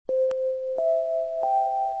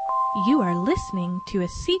You are listening to a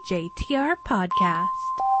CJTR podcast.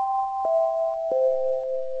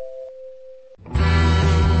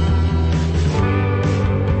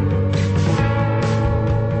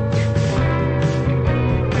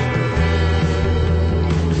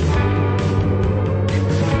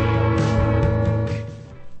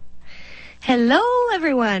 Hello,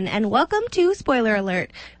 everyone, and welcome to Spoiler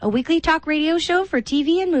Alert, a weekly talk radio show for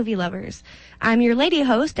TV and movie lovers. I'm your lady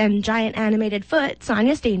host and giant animated foot,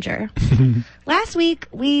 Sonia Stanger. Last week,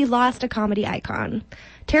 we lost a comedy icon.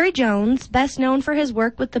 Terry Jones, best known for his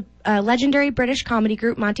work with the legendary British comedy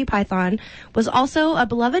group Monty Python, was also a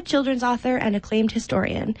beloved children's author and acclaimed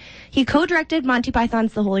historian. He co-directed Monty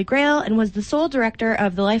Python's The Holy Grail and was the sole director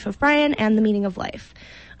of The Life of Brian and The Meaning of Life.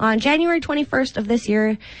 On January 21st of this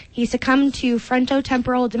year, he succumbed to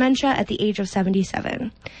frontotemporal dementia at the age of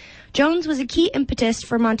 77. Jones was a key impetus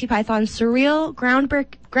for Monty Python's surreal,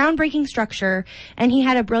 groundbreaking structure, and he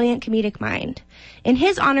had a brilliant comedic mind. In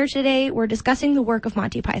his honor today, we're discussing the work of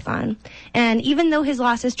Monty Python. And even though his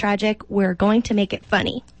loss is tragic, we're going to make it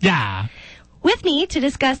funny. Yeah. With me to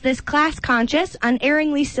discuss this class-conscious,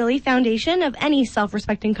 unerringly silly foundation of any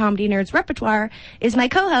self-respecting comedy nerd's repertoire is my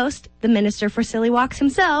co-host, the Minister for Silly Walks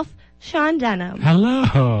himself, Sean Denham.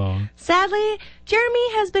 Hello. Sadly,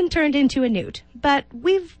 Jeremy has been turned into a newt, but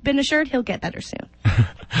we've been assured he'll get better soon.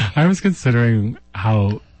 I was considering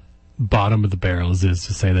how bottom of the barrels is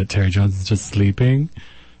to say that Terry Jones is just sleeping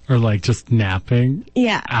or like just napping.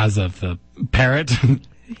 Yeah. As of the parrot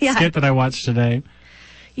skit that I watched today.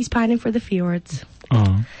 He's pining for the fjords.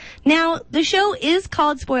 Oh. Now, the show is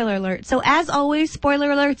called Spoiler Alert, so as always, spoiler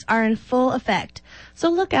alerts are in full effect. So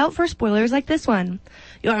look out for spoilers like this one.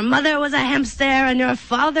 Your mother was a hamster and your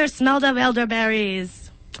father smelled of elderberries.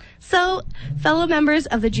 So, fellow members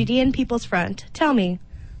of the Judean People's Front, tell me,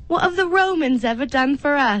 what have the Romans ever done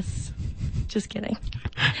for us? Just kidding.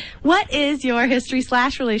 What is your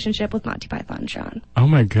history/relationship with Monty Python, Sean? Oh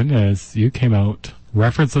my goodness, you came out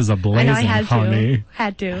references ablazing, I know, I had honey. to.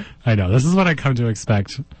 Had to. I know, this is what I come to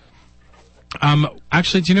expect.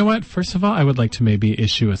 Actually, do you know what? First of all, I would like to maybe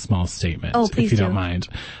issue a small statement, if you don't mind.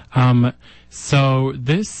 So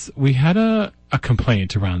we had a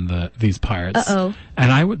complaint around these pirates. Uh-oh.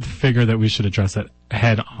 And I would figure that we should address it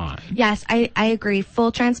head on. Yes, I agree.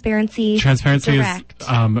 Full transparency. Transparency direct.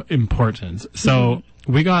 is important. So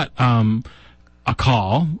we got a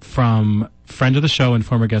call from friend of the show and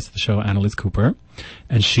former guest of the show, Annalise Cooper.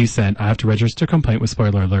 And she said, I have to register a complaint with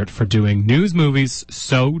Spoiler Alert for doing news movies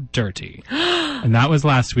so dirty. And that was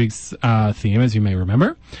last week's theme, as you may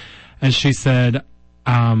remember. And she said,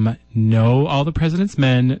 no All the President's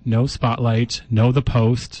Men, no Spotlight, no The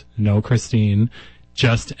Post, no Christine,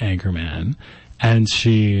 just Anchorman. And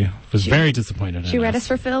she was very disappointed in us. She read us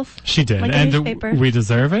for filth? She did. Like and a newspaper. We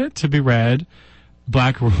deserve it to be read.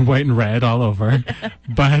 Black, white, and red all over.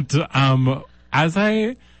 But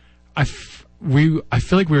I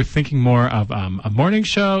feel like we were thinking more of a morning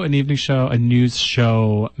show, an evening show, a news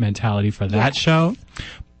show mentality for that show.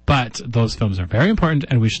 But those films are very important,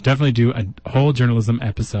 and we should definitely do a whole journalism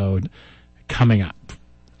episode coming up.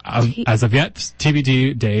 As of yet,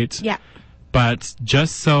 TBD date. Yeah. But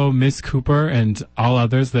just so Miss Cooper and all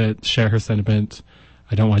others that share her sentiment,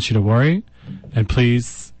 I don't want you to worry. And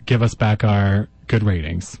please give us back our good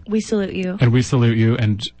ratings. We salute you. And we salute you,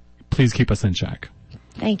 and please keep us in check.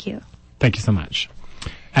 Thank you. Thank you so much.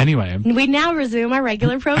 Anyway. We now resume our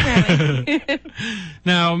regular programming.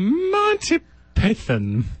 Now, Monty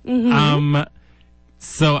Python. Mm-hmm.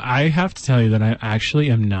 So I have to tell you that I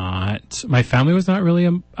actually am not, my family was not really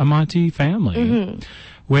a Monty family. Mm-hmm.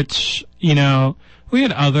 Which, we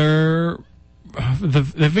had other, the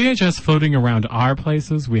VHS floating around our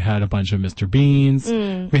places. We had a bunch of Mr. Beans.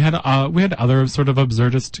 We had other sort of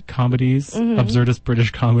absurdist comedies, absurdist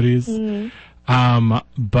British comedies.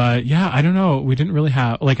 But yeah, I don't know. We didn't really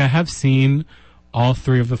have, I have seen all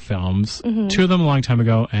three of the films, two of them a long time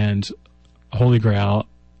ago, and Holy Grail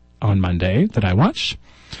on Monday that I watched.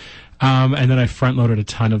 And then I front-loaded a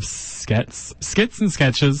ton of skits and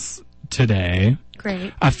sketches today.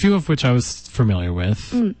 Great. A few of which I was familiar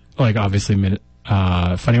with. Like, obviously,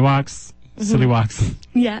 Funny Walks, Silly Walks.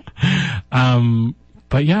 Yeah.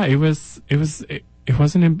 But yeah, it wasn't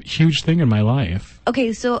a huge thing in my life.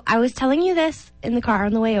 Okay, so I was telling you this in the car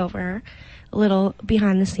on the way over. A little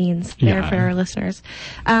behind the scenes there for our listeners.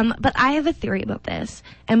 But I have a theory about this.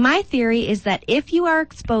 And my theory is that if you are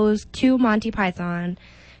exposed to Monty Python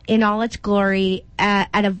in all its glory at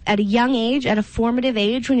a young age, at a formative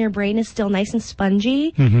age when your brain is still nice and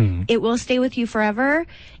spongy, it will stay with you forever.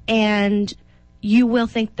 And you will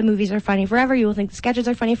think the movies are funny forever. You will think the sketches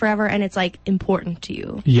are funny forever, and it's like important to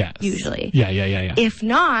you. Yes. Usually. Yeah. If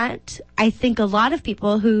not, I think a lot of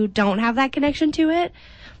people who don't have that connection to it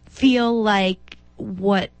feel like,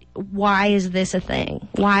 why is this a thing?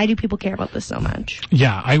 Why do people care about this so much?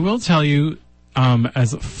 Yeah, I will tell you,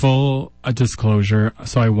 as full disclosure,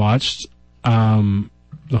 so I watched The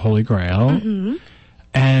Holy Grail,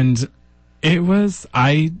 and I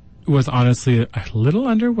was honestly a little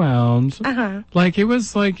underwhelmed. Like, it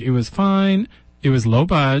was fine. It was low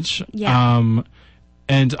budge. Yeah.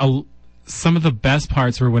 And some of the best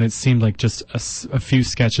parts were when it seemed like just a few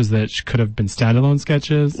sketches that could have been standalone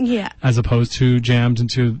sketches. Yeah. As opposed to jammed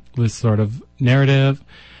into this sort of narrative.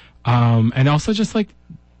 And also just like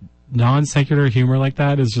non-secular humor like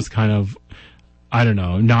that is just kind of, I don't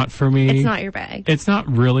know, not for me. It's not your bag. It's not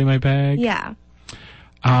really my bag. Yeah.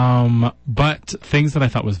 But things that I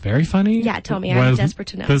thought was very funny. Yeah, tell me. I'm desperate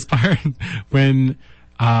to know. This part when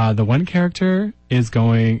the one character is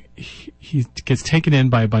going, he gets taken in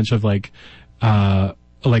by a bunch of like a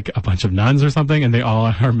bunch of nuns or something, and they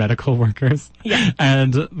all are medical workers. Yeah.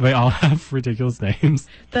 And they all have ridiculous names.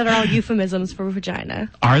 That are all euphemisms for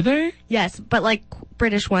vagina. Are they? Yes, but like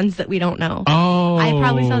British ones that we don't know. Oh. I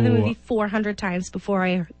probably saw the movie 400 times before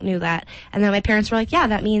I knew that. And then my parents were like, yeah,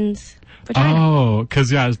 that means vagina. Oh,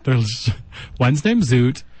 because, yeah, there's one's named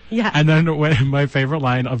Zoot. Yeah. And then my favorite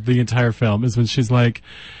line of the entire film is when she's like,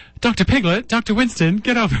 Dr. Piglet, Dr. Winston,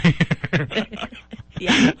 get over here.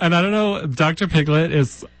 Yeah. And I don't know, Dr. Piglet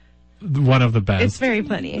is one of the best. It's very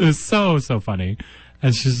funny. It's so funny.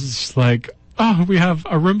 And she's just like, oh, we have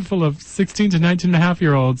a room full of 16 to 19 and a half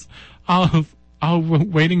year olds all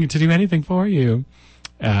waiting to do anything for you.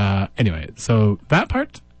 Anyway, so that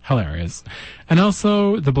part, hilarious. And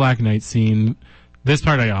also the Black Knight scene. This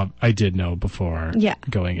part I did know before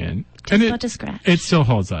going in. Just about to scratch. It still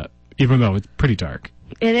holds up, even though it's pretty dark.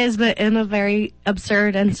 It is, but in a very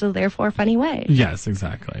absurd and so therefore funny way. Yes,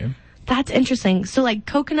 exactly. That's interesting. So like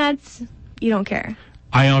coconuts, you don't care.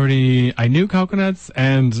 I knew coconuts,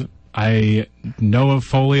 and I know of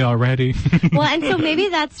Foley already. Well, and so maybe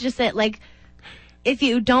that's just it. Like, if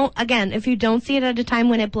you don't see it at a time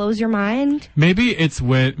when it blows your mind. Maybe it's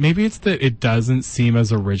that it doesn't seem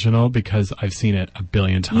as original because I've seen it a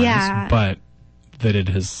billion times, but that it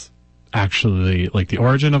is actually like the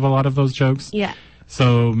origin of a lot of those jokes. Yeah.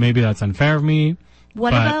 So maybe that's unfair of me.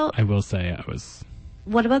 I will say I was.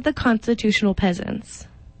 What about the constitutional peasants?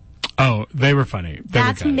 Oh, they were funny.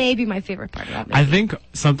 That's maybe my favorite part of that movie. I think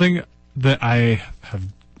something that I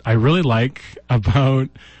really like about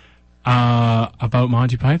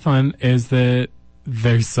Monty Python is that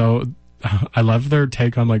they're so. I love their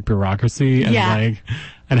take on like bureaucracy and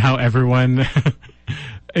and how everyone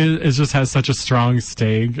is just has such a strong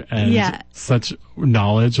stake and such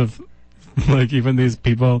knowledge of like even these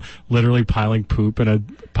people literally piling poop in a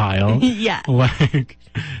pile. Yeah. Like,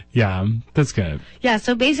 yeah, that's good. Yeah,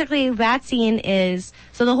 so basically that scene is,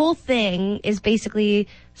 so the whole thing is basically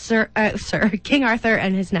Sir King Arthur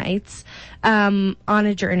and his knights on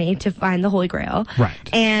a journey to find the Holy Grail. Right.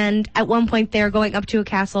 And at one point they're going up to a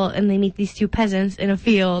castle and they meet these two peasants in a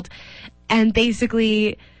field, and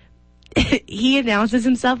basically he announces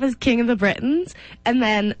himself as King of the Britons, and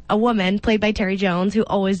then a woman played by Terry Jones, who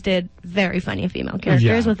always did very funny female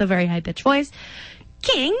characters with a very high pitched voice.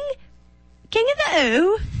 King of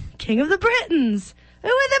the King of the Britons. Who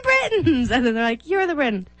are the Britons? And then they're like, you're the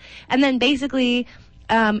Britons. And then basically,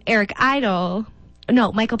 Michael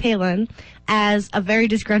Palin, as a very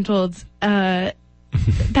disgruntled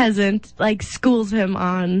peasant, like schools him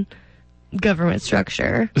on government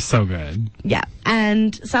structure. So good. Yeah.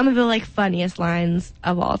 And some of the like funniest lines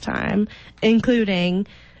of all time, including,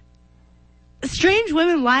 strange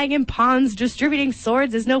women lying in ponds distributing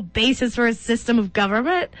swords is no basis for a system of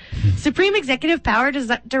government. Supreme executive power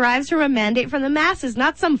derives from a mandate from the masses,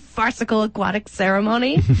 not some farcical aquatic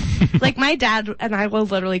ceremony. Like, my dad and I will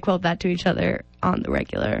literally quote that to each other on the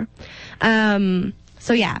regular.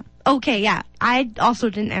 So yeah. Okay, yeah. I also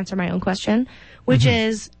didn't answer my own question, which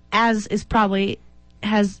is, as is probably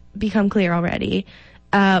has become clear already,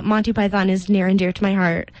 Monty Python is near and dear to my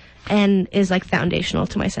heart and is like foundational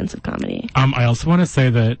to my sense of comedy. I also want to say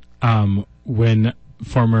that when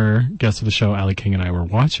former guest of the show, Allie King, and I were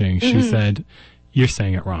watching, she said, "You're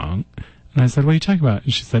saying it wrong." And I said, "What are you talking about?"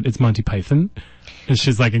 And she said, "It's Monty Python." And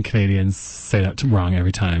she's like, and Canadians say that wrong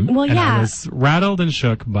every time. Well, and yeah. I was rattled and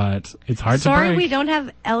shook, but it's hard to break. Sorry we don't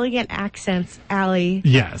have elegant accents, Allie.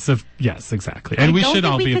 Yes, yes, exactly. And we should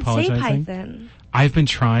all be apologizing. Python. I've been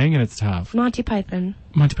trying, and it's tough. Monty Python.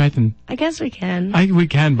 Monty Python. I guess we can. We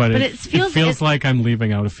can, but But it it feels- feels like I'm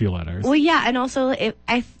leaving out a few letters. Well, yeah, and also it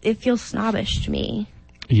feels snobbish to me.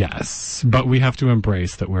 Yes, but we have to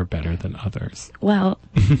embrace that we're better than others. Well,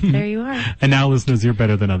 there you are. And now, listeners, you're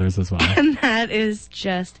better than others as well. And that is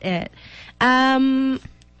just it.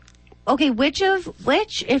 Okay, which,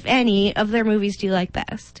 if any, of their movies do you like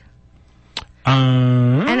best?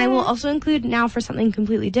 And I will also include now for something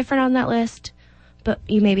completely different on that list, but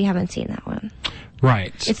you maybe haven't seen that one.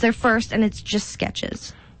 Right. It's their first, and it's just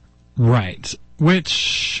sketches. Right.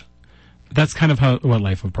 Which, that's kind of what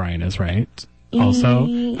Life of Brian is, right? Also,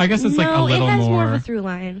 I guess it's like a little it has more more. of a through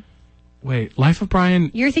line. Wait, Life of Brian.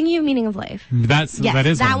 You're thinking of Meaning of Life. Yes, Yes, what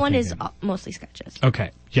that I'm one is thinking. mostly sketches.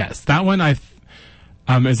 Okay. Yes, that one.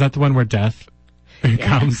 Is that the one where death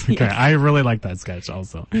comes? Okay, yes. I really like that sketch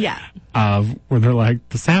also. Yeah. Where they're like,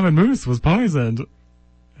 the salmon moose was poisoned.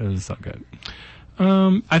 It was so good.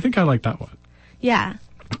 I think I like that one. Yeah.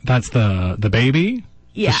 That's the baby.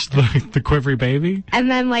 Yeah. The quivery baby. And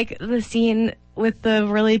then, like, the scene with the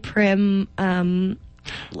really prim,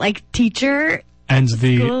 teacher, And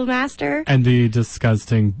the schoolmaster. and the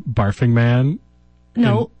disgusting barfing man.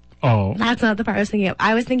 No, Oh. that's not the part I was thinking of.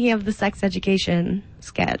 I was thinking of the sex education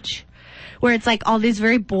sketch, where it's, like, all these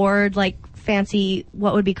very bored, like, fancy,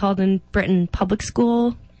 what would be called in Britain, public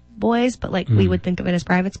school boys, but, like, we would think of it as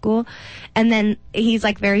private school. And then he's,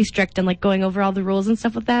 like, very strict and, like, going over all the rules and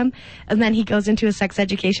stuff with them. And then he goes into a sex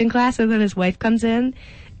education class, and then his wife comes in,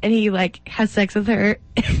 and he, like, has sex with her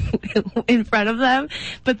in front of them,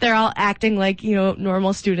 but they're all acting like, you know,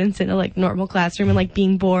 normal students in a, like, normal classroom and, like,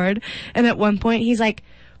 being bored. And at one point, he's like,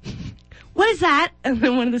 "What is that?" And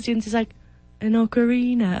then one of the students is like, "An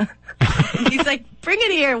ocarina." He's like, "Bring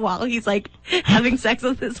it here," while he's, like, having sex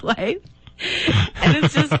with his wife. And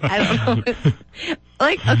it's just, I don't know.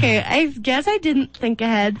 Like, okay, I guess I didn't think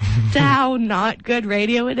ahead to how not good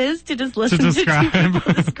radio it is to just listen to two describe.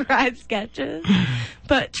 people describe sketches.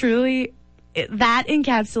 But truly, that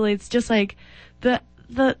encapsulates just, like, that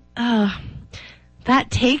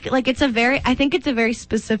take, like, I think it's a very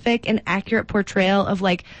specific and accurate portrayal of,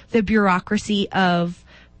 like, the bureaucracy of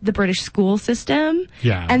the British school system.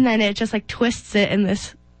 Yeah. And then it just, like, twists it in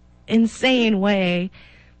this insane way.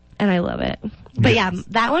 And I love it. But Yes. yeah,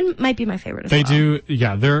 that one might be my favorite as They well. do,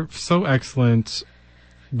 yeah, they're so excellent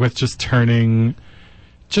with just turning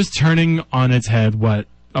on its head what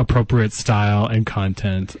appropriate style and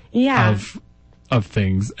content Yeah. of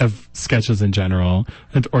things, of sketches in general,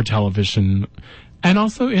 or television, and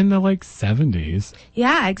also in the, like, 70s.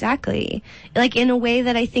 Yeah, exactly. Like, in a way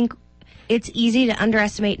that I think it's easy to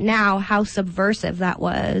underestimate now how subversive that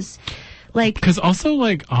was. Like, Because also,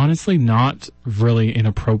 like, honestly, not really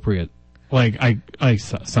inappropriate. Like,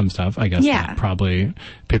 some stuff, I guess, Yeah. that probably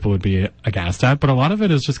people would be aghast at, but a lot of it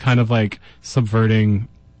is just kind of, like, subverting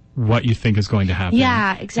what you think is going to happen.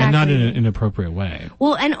 Yeah, And not in exactly. an inappropriate way.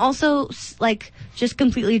 well, and also, like, just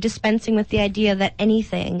completely dispensing with the idea that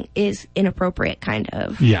anything is inappropriate, kind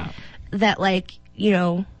of. Yeah. That, like, you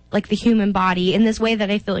know, like the human body, in this way that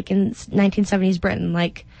I feel like in 1970s Britain,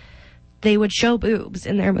 like, they would show boobs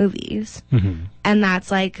in their movies. Mm-hmm. And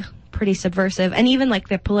that's, like, pretty subversive. And even, like,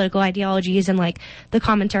 their political ideologies and, like, the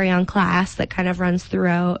commentary on class that kind of runs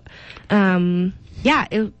throughout. Yeah,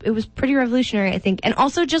 it was pretty revolutionary, I think. And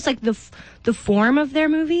also just, like, the form of their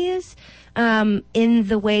movies, in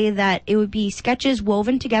the way that it would be sketches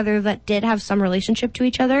woven together that did have some relationship to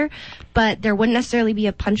each other, but there wouldn't necessarily be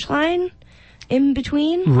a punchline in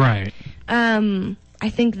between. Right. I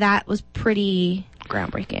think that was pretty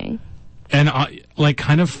groundbreaking. And, like,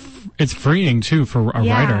 kind of, it's freeing, too, for a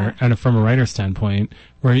Yeah. writer, and from a writer's standpoint,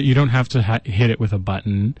 where you don't have to hit it with a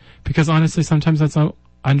button, because honestly, sometimes that's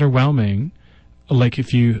underwhelming. Like,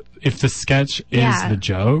 if the sketch is Yeah. the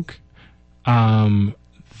joke,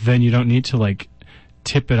 then you don't need to, like,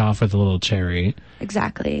 tip it off with a little cherry.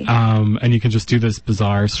 Exactly. And you can just do this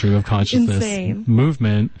bizarre stream of consciousness Insane.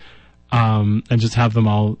 movement, and just have them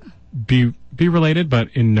all be related, but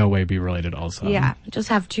in no way be related also. Yeah, just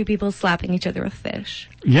have two people slapping each other with fish.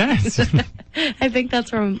 Yes. I think that's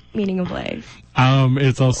from Meaning of Life.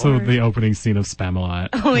 It's also Or- the opening scene of Spamalot,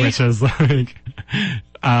 Oh, yeah. which is like,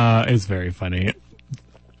 is very funny.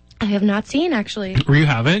 I have not seen, actually. You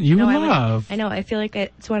haven't? You No, I love. I know. I feel like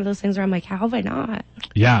it's one of those things where I'm like, how have I not?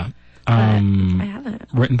 Yeah. But I haven't.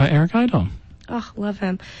 Written by Eric Idle. Oh, love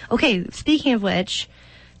him. Okay, speaking of which,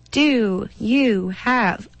 do you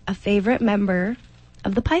have a favorite member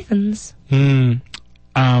of the Pythons? Well,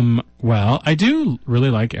 I do really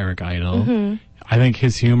like Eric Idle. Mm-hmm. I think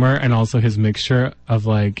his humor and also his mixture of,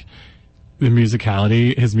 like,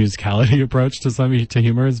 his musicality approach to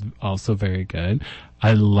humor is also very good.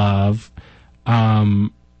 I love,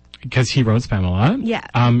 because he wrote Spam a lot.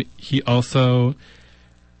 Yeah. He also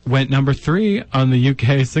went number 3 on the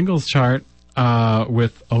UK singles chart,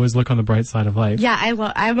 with Always Look on the Bright Side of Life. Yeah,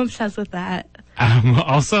 I'm obsessed with that.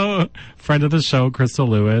 Also, friend of the show, Crystal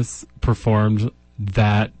Lewis, performed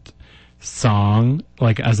that song,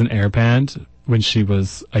 like, as an air band when she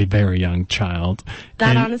was a very young child.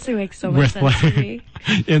 That honestly makes so much sense to me.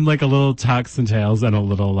 In, like, a little tux and tails and a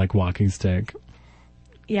little, like, walking stick.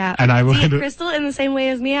 Yeah. And I would... See, Crystal, in the same way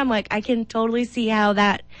as me, I'm like, I can totally see how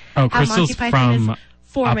that... Oh, how Crystal's Monty Python from is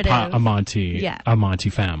formative. a Monty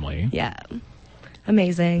family. Yeah.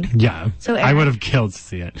 Amazing. Yeah. So I would have killed to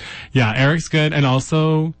see it. Yeah, Eric's good. And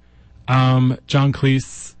also, John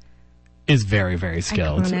Cleese is very, very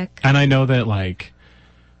skilled. Iconic. And I know that, like,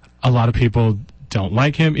 a lot of people don't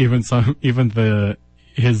like him. Even the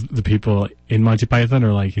people in Monty Python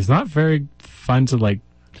are like, he's not very fun to, like...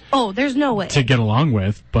 Oh, there's no way. To get along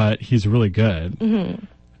with, but he's really good. Mm-hmm.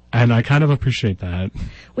 And I kind of appreciate that.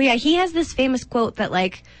 Well, yeah, he has this famous quote that,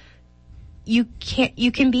 like, you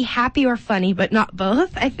can be happy or funny, but not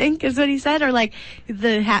both, I think is what he said. Or, like,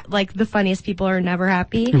 the funniest people are never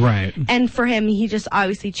happy. Right. And for him, he just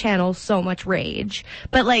obviously channels so much rage.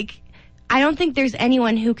 But, like, I don't think there's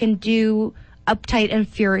anyone who can do Uptight and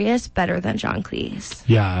Furious better than John Cleese.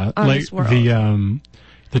 Yeah. On like, this world.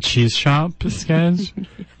 The cheese shop sketch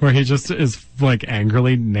where he just is, like,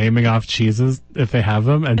 angrily naming off cheeses if they have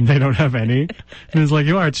them and they don't have any. And he's like,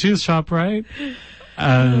 you are a cheese shop, right?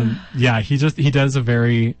 Yeah, he does a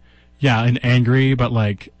very, an angry, but,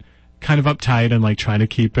 like, kind of uptight and, like, trying to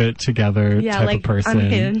keep it together type like, of person.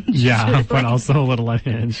 Unhinged. Yeah, but also a little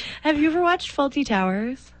unhinged. Have you ever watched Fawlty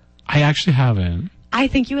Towers? I actually haven't. I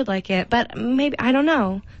think you would like it, but maybe, I don't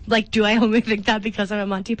know. Like, do I only think that because I'm a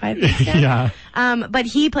Monty Python fan? Yeah. But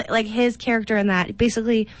he like, his character in that,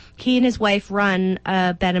 basically, he and his wife run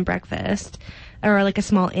a bed and breakfast, or, like, a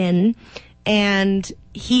small inn, and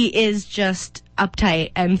he is just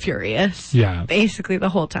uptight and furious. Yeah. Basically the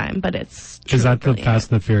whole time, but it's Is that brilliant. the Fast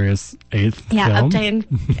and the Furious 8th Yeah, film?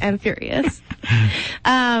 uptight and furious.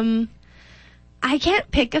 I can't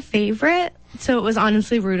pick a favorite, so it was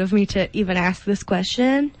honestly rude of me to even ask this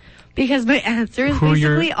question, because my answer is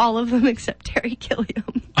basically all of them except Terry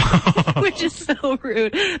Gilliam, which is so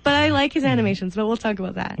rude. But I like his animations, but we'll talk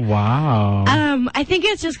about that. Wow. I think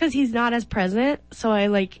it's just because he's not as present, so I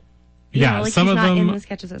like... You know, like some he's of not them, in the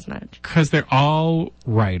sketches as much. Because they're all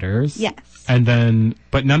writers. Yes. And then,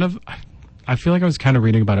 but none of... I feel like I was kind of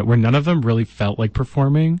reading about it, where none of them really felt like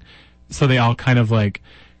performing. So they all kind of, like...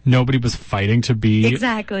 Nobody was fighting to be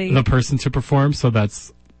exactly the person to perform, so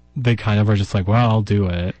they kind of are just like, well, I'll do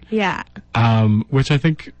it. Yeah. Which I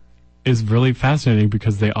think is really fascinating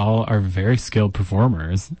because they all are very skilled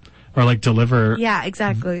performers, or like deliver. Yeah,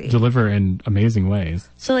 exactly. Deliver in amazing ways.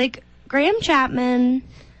 So, like, Graham Chapman,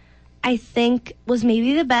 I think, was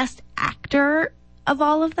maybe the best actor of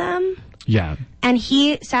all of them. Yeah. And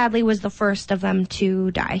he, sadly, was the first of them to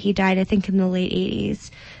die. He died, I think, in the late 80s.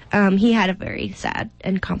 He had a very sad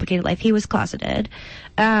and complicated life. He was closeted.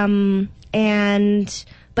 But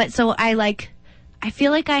so I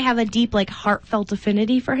feel like I have a deep, like, heartfelt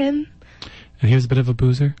affinity for him. And he was a bit of a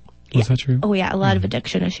boozer? Was that true? Oh, yeah, a lot of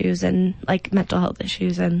addiction issues and, like, mental health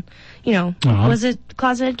issues and, you know, was a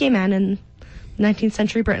closeted gay man in 19th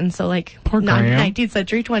century Britain, so, like, poor not Graham. 19th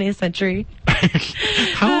century, 20th century.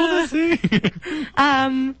 How old is he?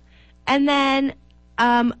 And then,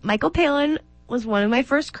 Michael Palin was one of my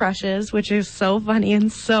first crushes, which is so funny and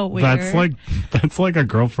so weird. That's like a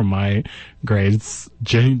girl from my grades.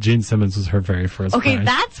 Gene Simmons was her very first Okay, crush.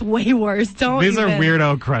 that's way worse. These are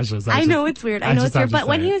weirdo crushes. I know it's weird. I know it's weird. But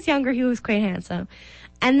when he was younger, he was quite handsome.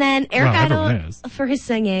 And then Eric Idle for his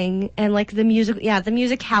singing and, like, the music, the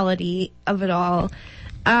musicality of it all.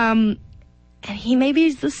 And he maybe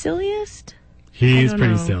is the silliest. He's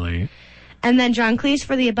pretty silly. And then John Cleese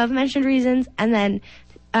for the above mentioned reasons. And then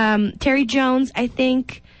Terry Jones, I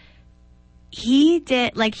think he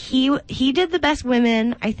did the best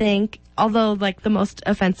women, I think, although, like, the most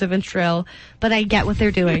offensive and shrill, but I get what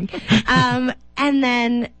they're doing. And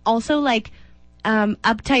then also, like,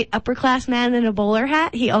 uptight upper class man in a bowler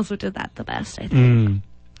hat, he also did that the best, I think.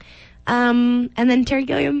 And then Terry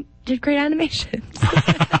Gilliam did great animations.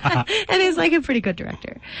 And is, like, a pretty good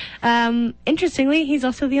director. Interestingly, he's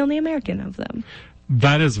also the only American of them.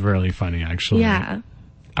 That is really funny, actually. Yeah.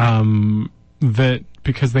 That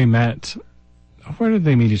because they met, where did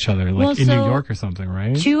they meet each other? Like, in New York or something,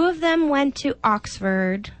 right? 2 of them went to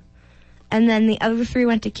Oxford, and then the other 3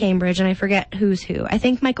 went to Cambridge, and I forget who's who. I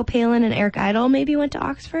think Michael Palin and Eric Idle maybe went to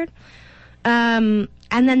Oxford. And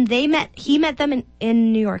then he met them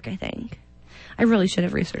in New York, I think. I really should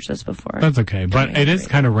have researched this before. That's okay, but it is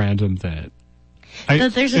kind of random that...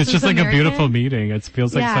 it's just like a beautiful meeting. It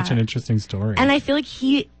feels like such an interesting story. And I feel like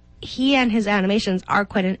he and his animations are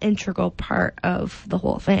quite an integral part of the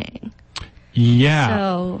whole thing. Yeah.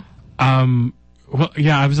 So... well,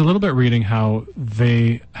 yeah, I was a little bit reading how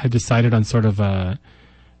they had decided on sort of a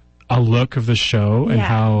look of the show and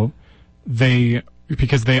how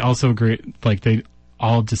because they also agree, like they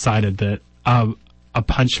all decided that a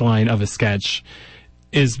punchline of a sketch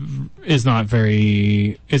is not not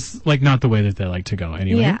the way that they like to go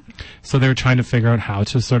anyway. Yeah. So they were trying to figure out how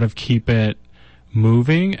to sort of keep it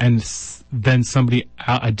moving, and then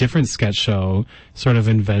a different sketch show sort of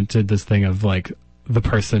invented this thing of like the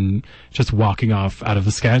person just walking off out of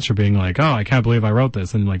the sketch or being like, oh, I can't believe I wrote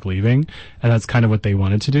this, and like leaving. And that's kind of what they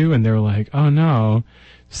wanted to do. And they were like, oh no.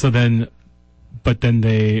 But then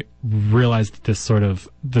they realized that this sort of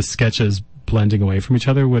the sketches blending away from each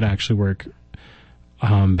other would actually work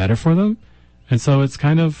better for them. And so it's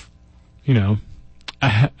kind of, a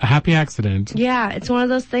happy accident. Yeah, it's one of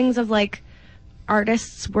those things of like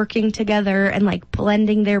artists working together and like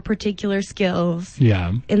blending their particular skills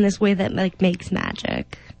in this way that like makes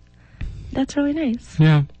magic. That's really nice.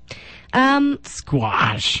 Yeah.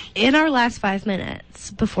 Squash. In our last 5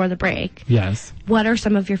 minutes before the break, yes, what are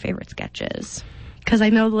some of your favorite sketches? Because I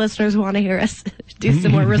know the listeners want to hear us do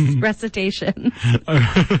some more recitation.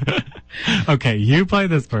 Okay, you play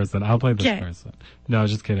this person. I'll play this person. No,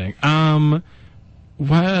 just kidding.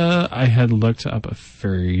 Well, I had looked up a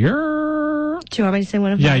few. Do you want me to say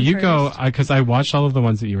one of them? Yeah, you first? Go, because I watched all of the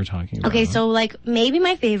ones that you were talking about. Okay, so like maybe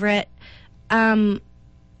my favorite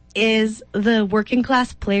is the working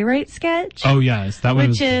class playwright sketch. Oh yes, that one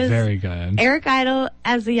was very good. Eric Idle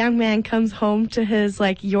as a young man comes home to his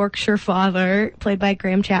like Yorkshire father, played by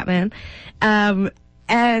Graham Chapman,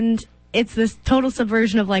 and it's this total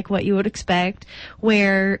subversion of like what you would expect,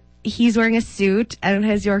 where he's wearing a suit and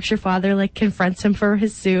his Yorkshire father like confronts him for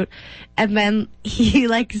his suit, and then he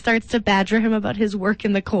like starts to badger him about his work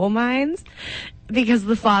in the coal mines because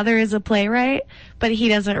the father is a playwright, but he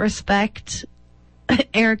doesn't respect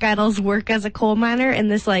Eric Idle's work as a coal miner in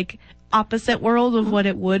this like opposite world of what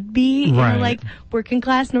it would be in a like working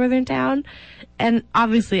class northern town. And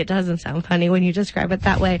obviously it doesn't sound funny when you describe it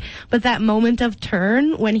that way, but that moment of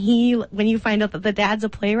turn when you find out that the dad's a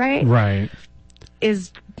playwright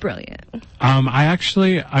is brilliant.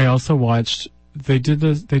 I also watched, they do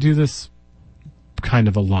this kind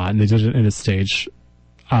of a lot, and they did it in a stage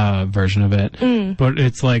version of it, but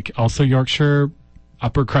it's like also Yorkshire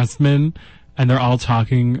upper crustmen, and they're all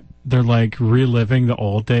talking, they're like reliving the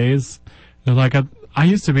old days. They're like, I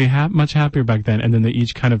used to be much happier back then, and then they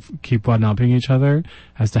each kind of keep one-upping each other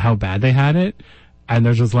as to how bad they had it, and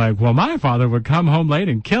they're just like, well, my father would come home late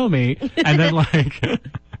and kill me, and then like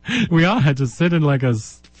we all had to sit in like a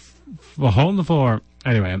hole in the floor.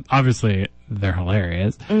 Anyway, obviously they're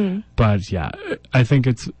hilarious, but yeah, I think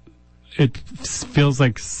it feels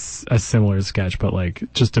like a similar sketch, but like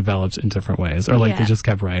just developed in different ways, or like they just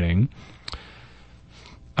kept writing.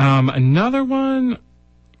 Another one,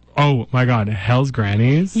 oh my god, Hell's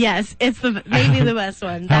Grannies. Yes, it's maybe the best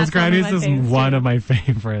one. Hell's Grannies is one of my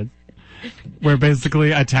favorites. Where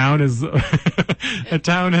basically a town has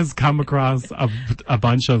come across a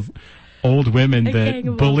bunch of old women that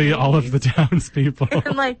bully all of the townspeople.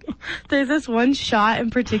 And like, there's this one shot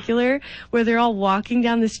in particular where they're all walking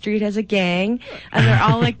down the street as a gang, and they're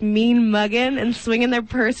all like mean mugging and swinging their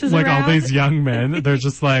purses like around. All these young men, they're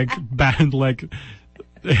just like like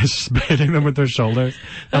hitting them with their shoulders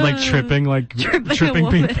and like tripping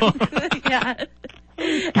people. Yeah.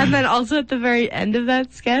 And then also at the very end of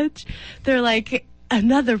that sketch, they're like,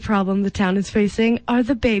 another problem the town is facing are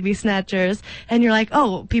the baby snatchers. And you're like,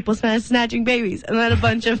 oh, people snatching babies. And then a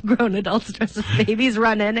bunch of grown adults dressed as babies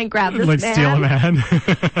run in and grab this like man. Steal a man.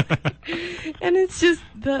 And it's just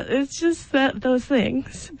those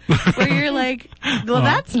things where you're like, well,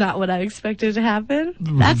 that's not what I expected to happen.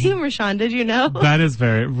 That's humor, Sean. Did you know? That's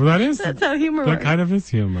how humor works. That kind of is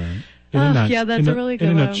humor. Yeah, that's a really good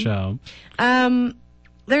one. In a nutshell.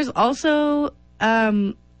 There's also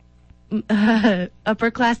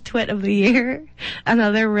Upper Class Twit of the Year,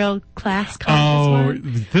 another real class conscious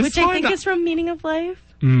one, which I think is from Meaning of Life.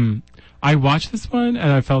 I watched this one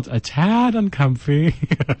and I felt a tad uncomfy.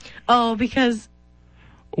 Oh, because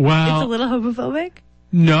it's a little homophobic?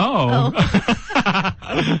 No.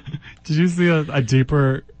 Oh. Did you see a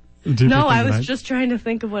deeper no, I was just trying to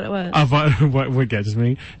think of what it was. Of what gets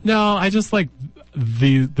me? No, I just like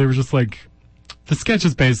they were just like, the sketch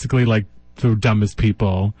is basically like the dumbest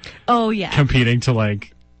people. Oh yeah. Competing to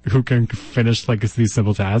like who can finish like these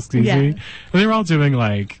simple tasks easy. Yeah. And they were all doing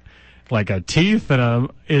like a teeth and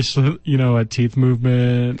a teeth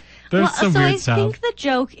movement. There's some weird stuff. I think the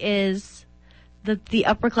joke is that the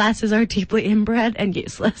upper classes are deeply inbred and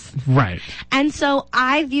useless. Right. And so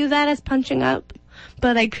I view that as punching up,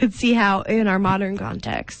 but I could see how in our modern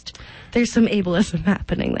context there's some ableism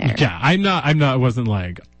happening there. Yeah, I wasn't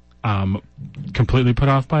like completely put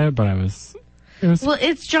off by it, but it was well,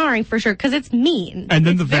 it's jarring for sure because it's mean. And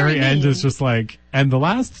then it's the very end mean. is just like, and the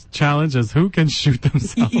last challenge is who can shoot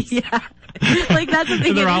themselves. Yeah. Like that's the thing.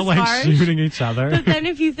 And they're all like harsh. shooting each other. But then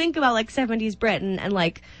if you think about like 70s Britain and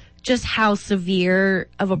like just how severe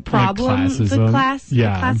of a problem the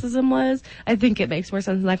classism was, I think it makes more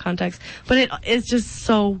sense in that context. But it's just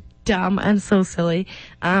so dumb and so silly.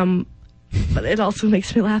 But it also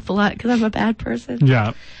makes me laugh a lot because I'm a bad person.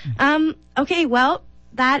 Yeah. Okay, well,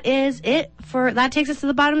 that is it that takes us to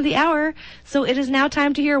the bottom of the hour. So it is now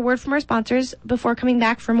time to hear a word from our sponsors before coming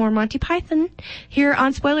back for more Monty Python here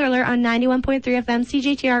on Spoiler Alert on 91.3 FM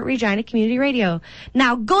CJTR Regina Community Radio.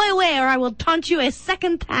 Now go away or I will taunt you a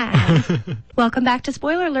second time. Welcome back to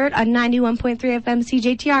Spoiler Alert on 91.3 FM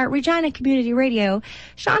CJTR Regina Community Radio.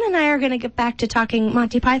 Sean and I are going to get back to talking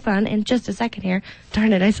Monty Python in just a second here.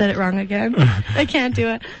 Darn it, I said it wrong again. I can't do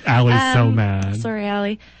it. Allie's so mad. Sorry,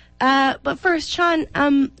 Allie. But first, Sean,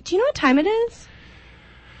 do you know what time it is?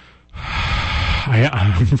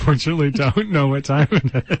 I unfortunately don't know what time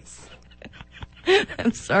it is.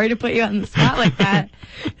 I'm sorry to put you on the spot like that.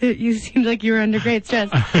 You seemed like you were under great stress.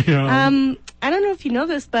 I don't know if you know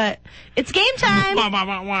this, but it's game time. Is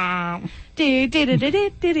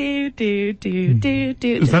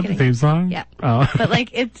that the theme song? Yeah. Oh. But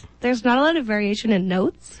like there's not a lot of variation in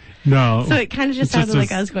notes. No. So it kind of just sounded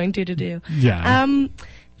like I was going to do. Yeah.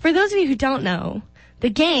 For those of you who don't know, the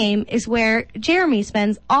game is where Jeremy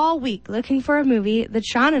spends all week looking for a movie that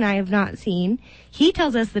Sean and I have not seen. He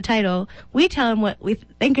tells us the title, we tell him what we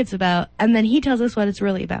think it's about, and then he tells us what it's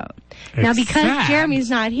really about. Now, because Jeremy's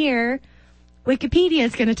not here, Wikipedia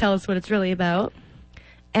is going to tell us what it's really about,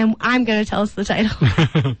 and I'm going to tell us the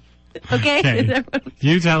title. Okay?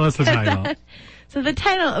 You tell us the title. So the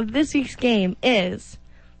title of this week's game is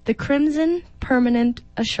The Crimson Permanent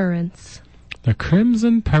Assurance. The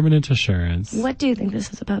Crimson Permanent Assurance. What do you think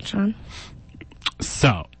this is about, Sean?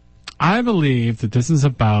 So, I believe that this is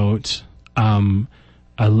about an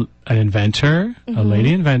inventor, a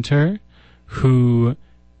lady inventor, who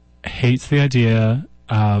hates the idea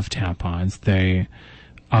of tampons. They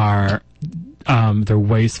are they're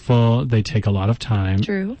wasteful. They take a lot of time.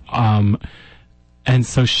 True. And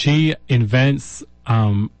so she invents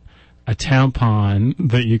a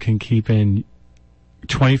tampon that you can keep in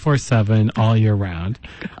 24/7 all year round.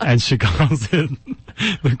 God. And she calls it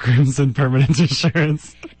the Crimson Permanent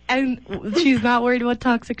Assurance. And she's not worried about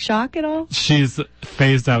toxic shock at all? She's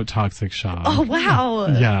phased out toxic shock. Oh, wow.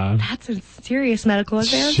 Yeah. That's a serious medical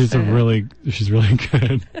advance. She's really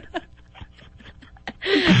good.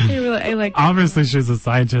 I like Obviously, she's a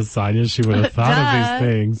scientist, Sonia. She would have thought of these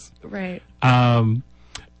things. Right. And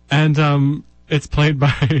it's played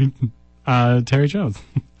by Terry Jones.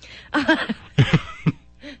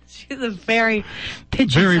 She's a very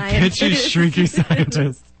pitchy shrieky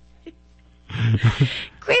scientist.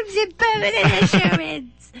 Crimson Permanent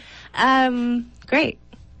Assurance. Great.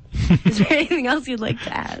 Is there anything else you'd like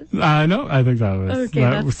to add? No, I think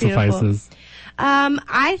that suffices.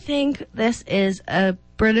 I think this is a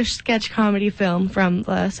British sketch comedy film from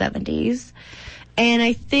the 70s. And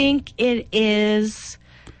I think it is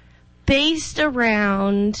based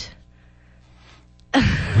around...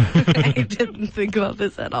 I didn't think about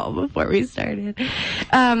this at all before we started.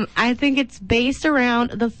 I think it's based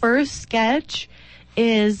around the first sketch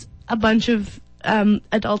is a bunch of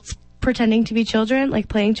adults pretending to be children, like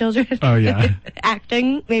playing children. Oh, yeah.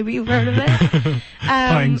 Acting, maybe you've heard of it.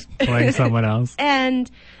 Playing someone else. And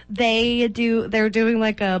they're doing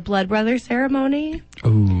like a blood brother ceremony.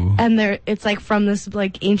 Ooh. And it's like from this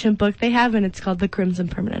like ancient book they have, and it's called The Crimson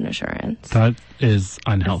Permanent Assurance. That is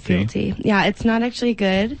unhealthy. Yeah, it's not actually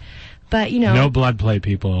good, but you know. No blood play,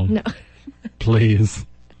 people. No. Please.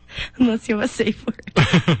 Unless you have a safe word.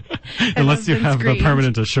 Unless you have the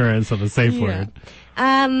permanent assurance of a safe word.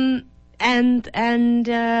 And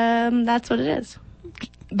that's what it is.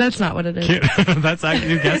 That's not what it is. That's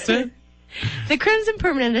actually, you guessed it? The Crimson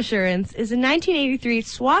Permanent Assurance is a 1983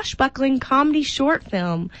 swashbuckling comedy short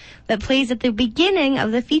film that plays at the beginning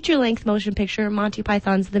of the feature-length motion picture Monty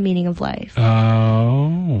Python's The Meaning of Life.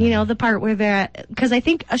 Oh. You know, the part where because I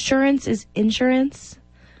think assurance is insurance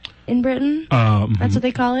in Britain. That's what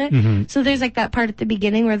they call it. Mm-hmm. So there's like that part at the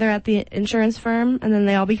beginning where they're at the insurance firm and then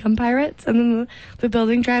they all become pirates and then the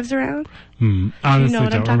building drives around. Honestly,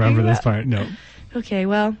 what I'm don't remember talking this about? part. No. Okay,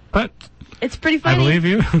 well, But it's pretty funny. I believe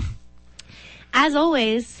you. As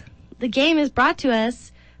always, the game is brought to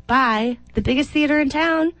us by the biggest theater in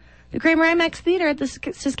town, the Kramer IMAX Theater at the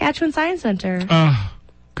Saskatchewan Science Center. Oh,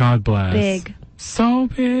 God bless. Big. So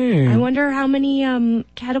big. I wonder how many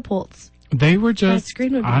catapults. They were That just.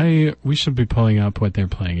 screen would be. We should be pulling up what they're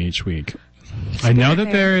playing each week. I know that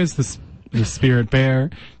Bear. there is the Spirit Bear.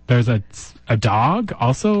 There's a dog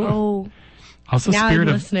also. Oh, Also, now I'm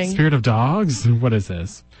listening. Spirit of Dogs. What is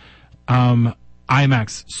this?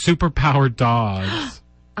 IMAX superpowered dogs.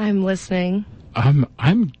 I'm listening.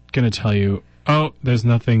 I'm gonna tell you. Oh, there's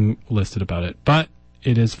nothing listed about it, but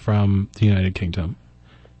it is from the United Kingdom,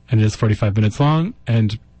 and it is 45 minutes long,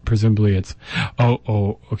 and presumably it's.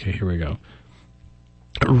 Okay, here we go.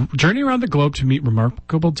 Journey around the globe to meet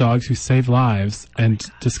remarkable dogs who save lives and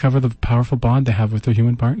discover the powerful bond they have with their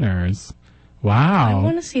human partners. Wow. I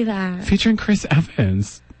want to see that. Featuring Chris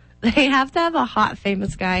Evans. They have to have a hot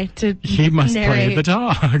famous guy to He must play narrate. the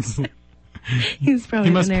dogs. He's probably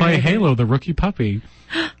He must the play narrator. Halo, the rookie puppy.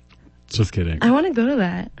 Just kidding. I want to go to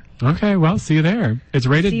that. Okay, well, see you there. It's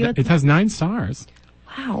rated. See you at It has 9 stars.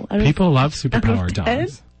 Wow. People love out of superpowered 10?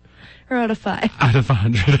 dogs. Or out of 5? Out of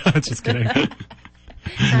 100. Just kidding.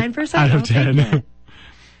 9%? Out I'll of take 10. that.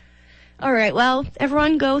 All right. Well,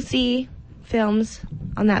 everyone go see films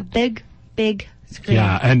on that big, big screen.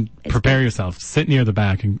 Yeah, and It's prepare yourself. Sit near the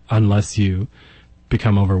back unless you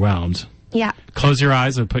become overwhelmed. Yeah. Close your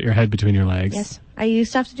eyes or put your head between your legs. Yes. I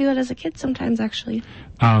used to have to do that as a kid sometimes, actually.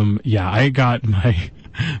 Yeah, I got my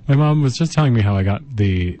mom was just telling me how I got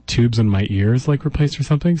the tubes in my ears like replaced or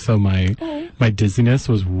something. So my dizziness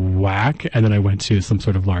was whack, and then I went to some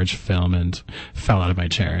sort of large film and fell out of my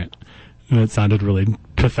chair. And it sounded really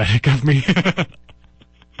pathetic of me.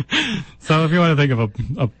 So if you want to think of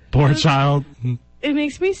a poor child, It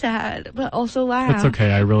makes me sad, but also laugh. it's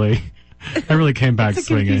okay. I really came back It's a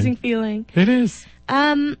swinging. confusing feeling. It is.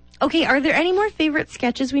 Okay, are there any more favorite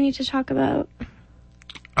sketches we need to talk about?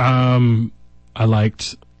 I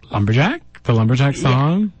liked Lumberjack, the Lumberjack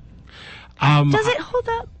song. Does it hold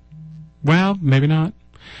up? Well, maybe not.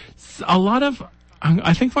 A lot of,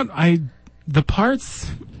 I think the parts,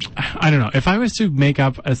 I don't know. If I was to make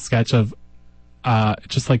up a sketch of,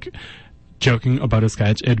 just like joking about a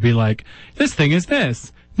sketch, it'd be like, this thing is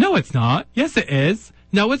this. No, it's not. Yes, it is.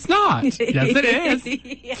 No, it's not. Yes, it is.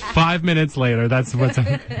 Yeah. 5 minutes later, that's what's,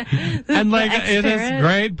 and like, it is extra.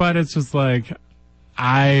 great, but it's just like,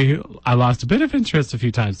 I lost a bit of interest a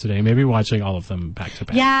few times today, maybe watching all of them back to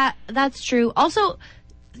back. Yeah, that's true. Also,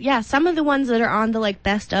 yeah, some of the ones that are on the like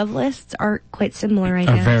best of lists are quite similar, I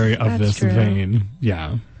Are guess. very of That's this true. vein.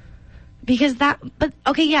 Yeah. Because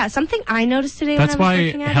okay, yeah, something I noticed today That's when I was why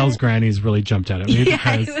looking at Hell's it. Grannies really jumped out at me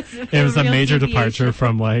Yeah, because it was a real major deviation. departure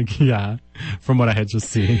from from what I had just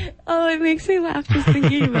seen. Oh, it makes me laugh just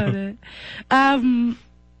thinking about it. I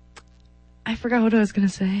forgot what I was gonna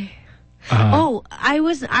say. I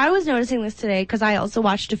was noticing this today because I also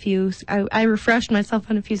watched a few. I refreshed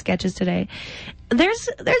myself on a few sketches today. There's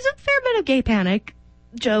a fair bit of gay panic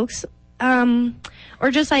jokes,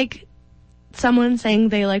 or just like someone saying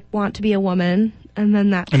they like want to be a woman, and then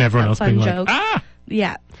that's And everyone a else fun being joke. like, ah!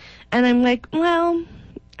 Yeah, and I'm like, well,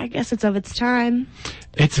 I guess it's of its time.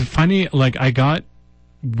 It's funny, like, I got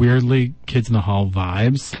weirdly Kids in the Hall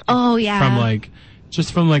vibes Oh yeah, from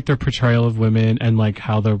from their portrayal of women and like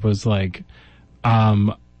how there was like,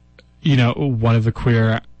 one of the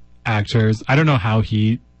queer actors. I don't know how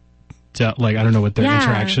he dealt, I don't know what their Yeah.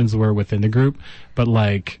 interactions were within the group, but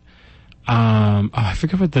like, I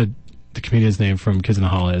forget what the comedian's name from Kids in the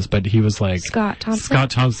Hall is, but he was like Scott Thompson. Scott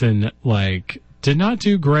Thompson, like, did not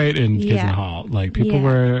do great in Kids in Yeah. the Hall. Like, people Yeah.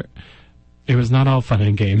 were. It was not all fun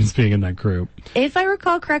and games being in that group. If I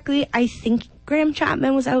recall correctly, I think Graham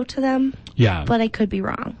Chapman was out to them, Yeah. but I could be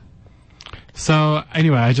wrong. So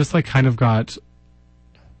anyway, I just like kind of got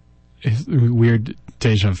weird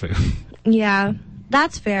deja vu. Yeah,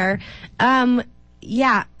 that's fair.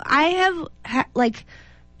 Yeah, I have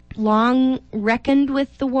long reckoned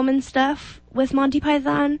with the woman stuff with Monty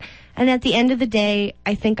Python, and at the end of the day,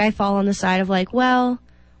 I think I fall on the side of like, well,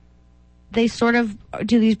 they sort of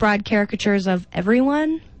do these broad caricatures of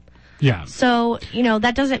everyone. Yeah. So,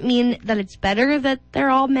 that doesn't mean that it's better that they're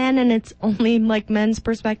all men and it's only like men's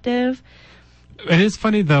perspective. It is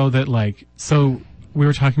funny though that so we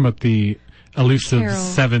were talking about the elusive Carol.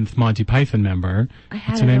 7th Monty Python member. I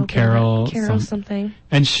had What's her it name? open. Carol. Carol something.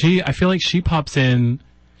 And I feel like she pops in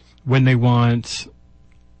when they want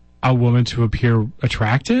a woman to appear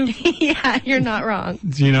attractive. Yeah, you're not wrong.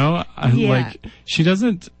 You know, Yeah. like she does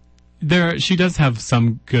have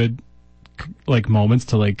some good like moments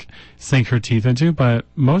to like sink her teeth into, but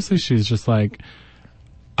mostly she's just like,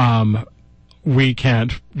 we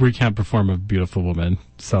can't perform a beautiful woman,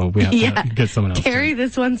 so we have to get someone else. Terry,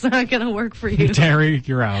 this one's not gonna work for you. Terry,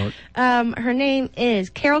 you're out. Her name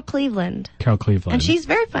is Carol Cleveland. Carol Cleveland. And she's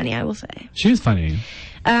very funny, I will say. She's funny.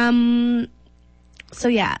 So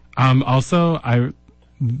yeah. Also,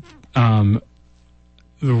 the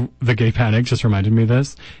Gay Panic just reminded me of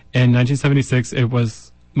this. In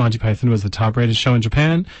 1976, Monty Python was the top-rated show in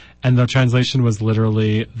Japan, and the translation was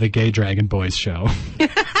literally the Gay Dragon Boys show.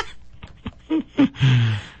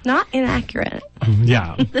 Not inaccurate.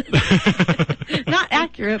 Yeah. Not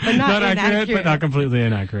accurate, but not inaccurate. Accurate, but not completely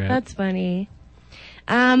inaccurate. That's funny.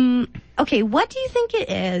 Okay, what do you think it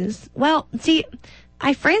is? Well, see,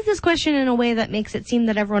 I phrased this question in a way that makes it seem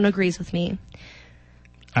that everyone agrees with me.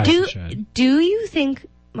 Do you think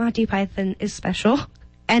Monty Python is special?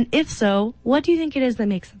 And if so, what do you think it is that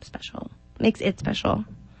makes them special? Makes it special?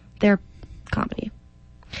 Their comedy.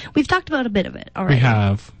 We've talked about a bit of it already. We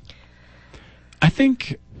have. I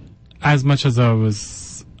think, as much as I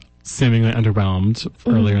was seemingly underwhelmed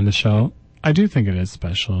earlier in the show, I do think it is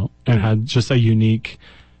special. It had just a unique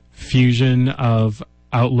fusion of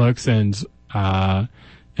outlooks and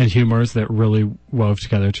humors that really wove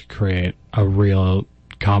together to create a real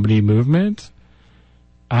comedy movement.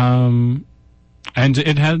 And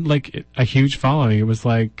it had like a huge following. It was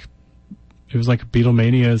like a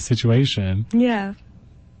Beatlemania situation. Yeah.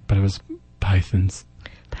 But it was Pythons.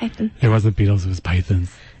 Python. It wasn't Beatles, it was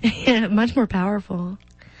Pythons. Yeah, much more powerful.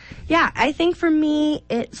 Yeah, I think for me,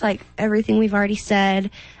 it's like everything we've already said.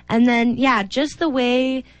 And then, yeah, just the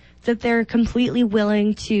way that they're completely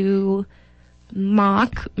willing to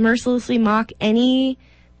mercilessly mock anyone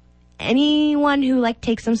who like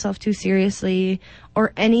takes themselves too seriously,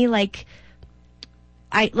 or any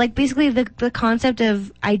basically the concept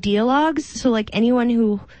of ideologues. So like anyone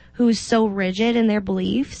who's so rigid in their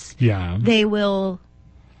beliefs, yeah, they will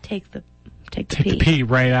take the pee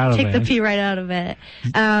right out of it. Take the pee right out of it.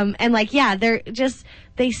 And like, yeah,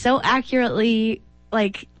 they so accurately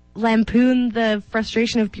like lampoon the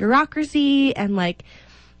frustration of bureaucracy and like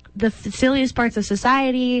the silliest parts of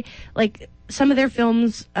society. Like some of their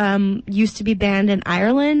films used to be banned in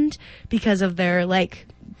Ireland because of their like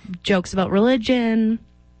jokes about religion.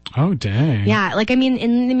 Oh, dang. Yeah, like I mean,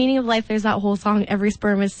 in The Meaning of Life, there's that whole song, "Every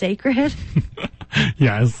Sperm is Sacred."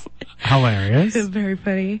 Yes, hilarious. It's very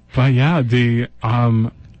funny. But yeah,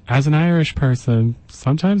 as an Irish person,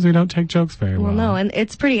 sometimes we don't take jokes very well. Well, no, and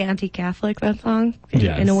it's pretty anti-Catholic, that song,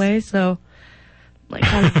 yes, in a way, so like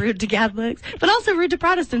kind of rude to Catholics, but also rude to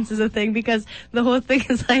Protestants is a thing, because the whole thing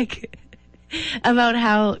is like about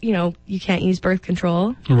how, you can't use birth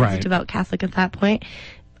control. Right. It's about Catholic at that point.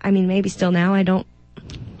 I mean, maybe still now, I don't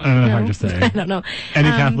know. Hard to say. I don't know. Any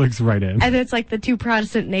Catholics write in. And it's like the two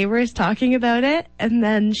Protestant neighbors talking about it, and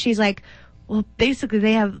then she's like, well, basically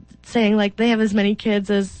they have as many kids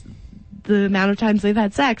as the amount of times they've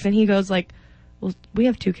had sex, and he goes like, well, we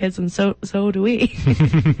have 2 kids, and so do we.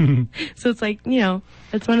 So it's like,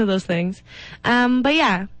 it's one of those things. But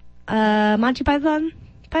yeah, Monty Python.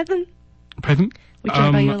 We care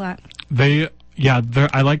about you a lot. They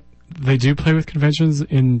do play with conventions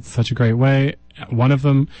in such a great way. One of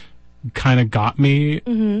them kind of got me,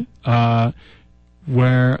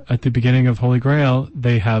 where at the beginning of Holy Grail,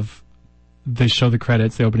 they show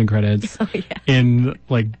the opening credits in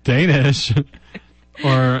like Danish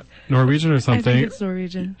or Norwegian or something. I think it's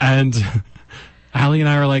Norwegian. And Allie and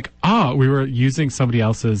I were like, we were using somebody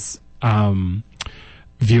else's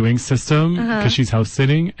viewing system because she's house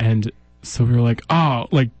sitting, and so we were like,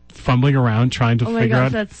 fumbling around trying to figure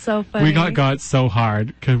out. That's so funny. We got so hard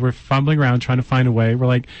because we're fumbling around trying to find a way. We're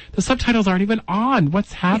like, the subtitles aren't even on.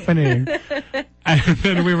 What's happening? And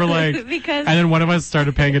then we were like, and then one of us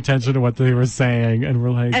started paying attention to what they were saying, and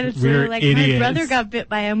we're like, we're like, idiots. My brother got bit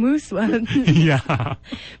by a moose once. Yeah.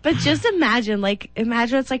 But just imagine it's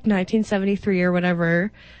like 1973 or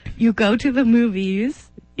whatever. You go to the movies.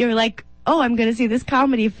 You're like, I'm going to see this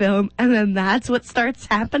comedy film, and then that's what starts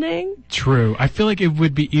happening? True. I feel like it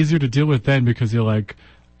would be easier to deal with then, because you're like,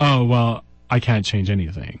 I can't change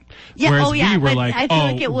anything. Yeah, whereas we were like, I feel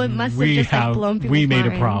like it must have just blown people's we made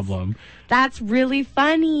minds. A problem. That's really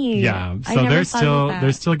funny. Yeah, so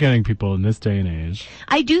they're still getting people in this day and age.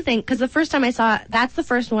 I do think, because the first time I saw it, that's the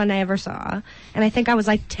first one I ever saw, and I think I was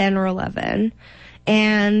like 10 or 11,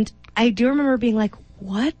 and I do remember being like,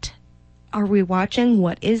 what are we watching?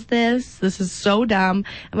 What is this? This is so dumb.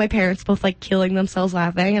 And my parents both like killing themselves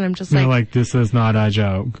laughing, and I'm just They're like, like, this is not a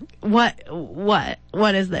joke. what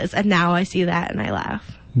is this? And now I see that and I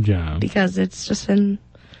laugh Yeah. because it's just been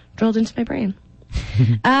drilled into my brain.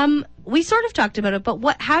 We sort of talked about it,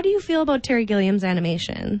 but how do you feel about Terry Gilliam's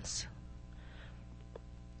animations?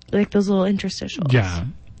 Like those little interstitials. Yeah.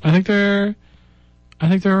 I think they're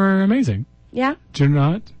amazing. Yeah? Do you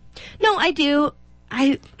not? No, I do.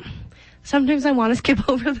 Sometimes I want to skip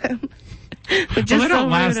over them. Well, they don't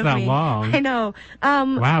last that me. long. I know.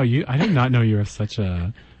 Wow, I did not know you were such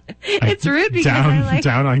a It's rude because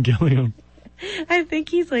down on Gilliam. I think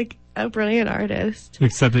he's like a brilliant artist.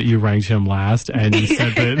 Except that you ranked him last, and you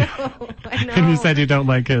said I know. and you said you don't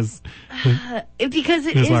like his. Because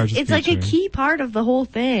it's like a key part of the whole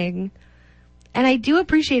thing, and I do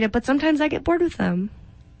appreciate it. But sometimes I get bored with them.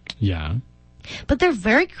 Yeah. But they're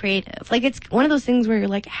very creative. Like, it's one of those things where you're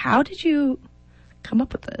like, how did you come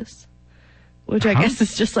up with this? Which I guess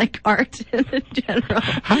is just like art in general.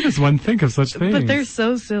 How does one think of such things? But they're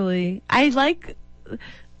so silly. I like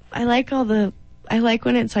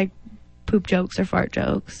when it's like poop jokes or fart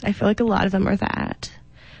jokes. I feel like a lot of them are that.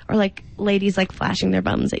 Or like ladies like flashing their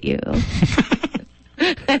bums at you.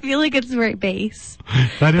 I feel like it's very base.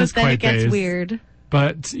 That is but then quite it gets base. weird.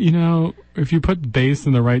 But, if you put bass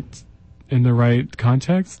in the right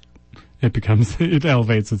context, it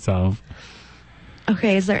elevates itself.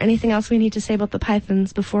 Okay, is there anything else we need to say about the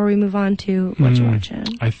Pythons before we move on to what you're watching?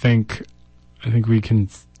 I think we can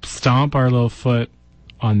stomp our little foot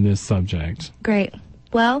on this subject. Great.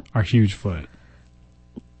 Well, Our huge foot.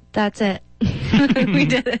 that's it. We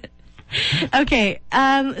did it. Okay,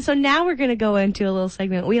 so now we're going to go into a little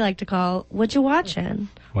segment we like to call What You Watching?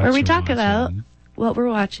 Where we talk about what we're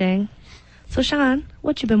watching. So, Sean,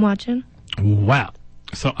 what you been watching? Wow.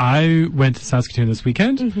 So I went to Saskatoon this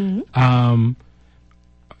weekend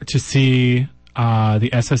to see the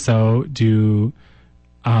SSO do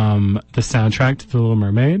the soundtrack to The Little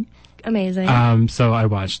Mermaid. Amazing. So I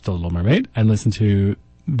watched The Little Mermaid and listened to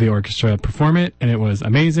the orchestra perform it, and it was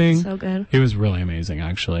amazing. So good. It was really amazing,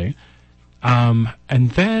 actually. And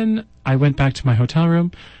then I went back to my hotel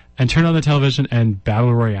room and turned on the television, and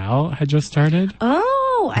Battle Royale had just started.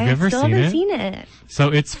 Oh, Have you ever still seen haven't it? seen it. So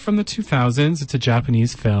it's from the 2000s. It's a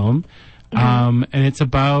Japanese film, and it's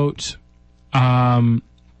about a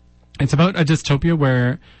dystopia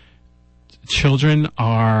where children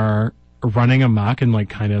are running amok and like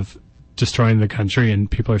kind of destroying the country, and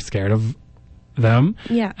people are scared of them.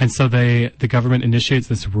 Yeah. And so the government initiates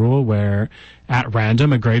this rule where, at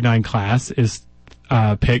random, a grade 9 class is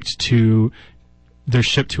picked to. They're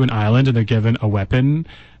shipped to an island and they're given a weapon,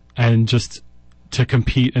 and just to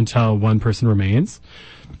compete until one person remains.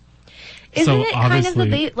 Isn't So it kind of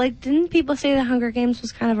obviously- didn't people say the Hunger Games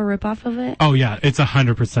was kind of a ripoff of it? Oh yeah, it's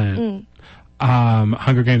 100%.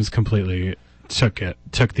 Hunger Games completely took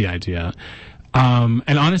the idea, and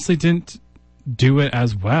honestly didn't do it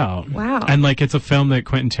as well. Wow. And like, it's a film that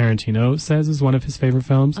Quentin Tarantino says is one of his favorite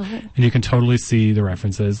films, and you can totally see the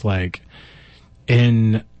references. Like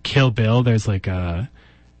in Kill Bill, there's like a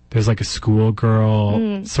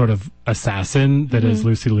schoolgirl sort of assassin that is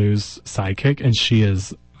Lucy Liu's sidekick, and she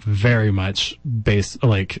is very much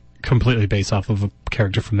completely based off of a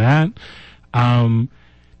character from that.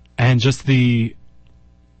 And just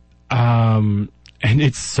and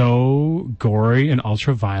it's so gory and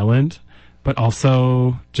ultra violent, but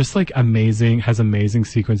also just like has amazing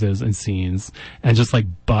sequences and scenes, and just like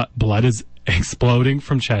blood is exploding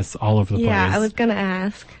from chests all over the place. Yeah, I was gonna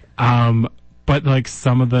ask. But like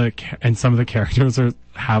some of the characters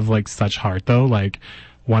have like such heart though. Like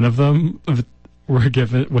one of them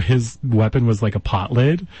his weapon was like a pot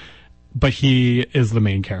lid, but he is the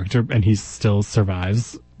main character and he still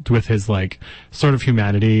survives with his like sort of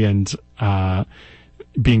humanity and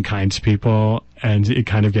being kind to people, and it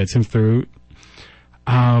kind of gets him through.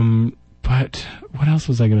 But what else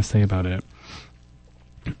was I going to say about it?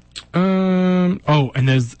 And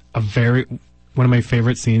there's one of my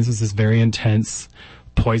favorite scenes is this very intense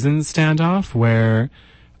poison standoff where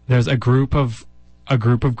there's a group of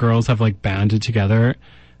girls have like banded together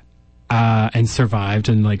and survived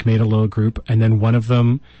and like made a little group, and then one of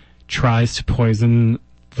them tries to poison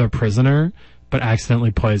the prisoner but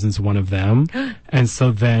accidentally poisons one of them. And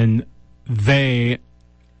so then they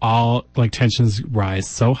all like tensions rise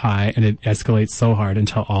so high and it escalates so hard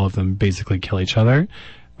until all of them basically kill each other,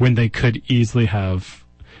 when they could easily have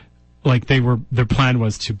their plan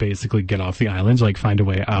was to basically get off the island, like find a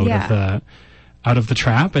way out of the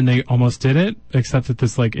trap, and they almost did it, except that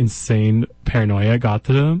this like insane paranoia got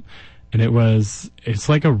to them, and it's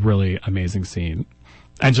like a really amazing scene.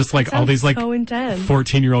 And just like all these like so intense.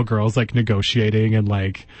 14-year-old girls like negotiating and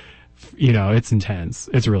like, it's intense.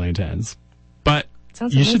 It's really intense. But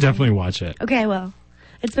Sounds you amazing. should definitely watch it. Okay, well,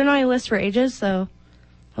 it's been on my list for ages, so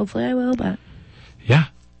hopefully I will, but Yeah.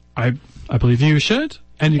 I believe you should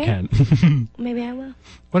and you Okay. can. maybe I will.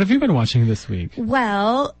 What have you been watching this week?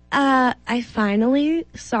 Well, I finally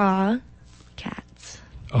saw Cats.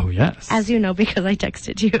 Oh, yes. As you know, because I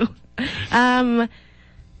texted you.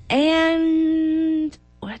 And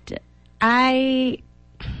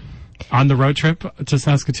On the road trip to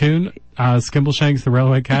Saskatoon, Skimbleshanks the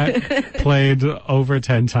Railway Cat played over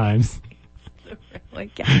 10 times.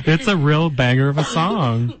 It's a real banger of a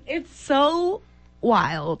song. It's so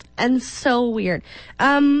wild and so weird.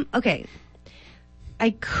 Okay. I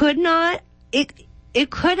could not, it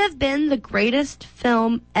could have been the greatest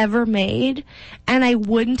film ever made, and I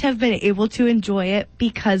wouldn't have been able to enjoy it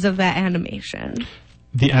because of that animation.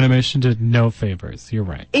 The animation did no favors. You're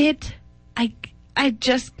right.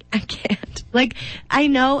 I can't. Like, I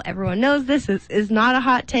know everyone knows this is not a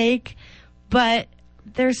hot take, but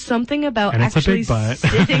there's something about And it's a actually big butt.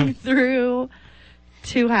 sitting through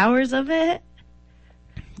 2 hours of it.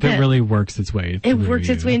 That really works its way through. It works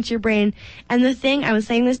its way into your brain. And the thing, I was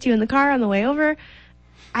saying this to you in the car on the way over,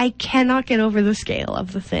 I cannot get over the scale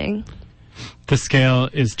of the thing. The scale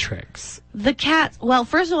is tricks. The cats, well,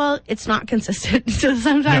 first of all, it's not consistent. So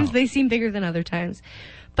sometimes No. they seem bigger than other times.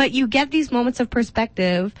 But you get these moments of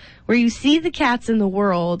perspective where you see the cats in the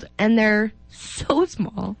world and they're so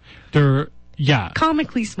small.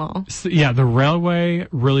 Comically small. The railway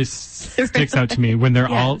really sticks out to me when they're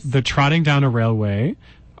they're trotting down a railway,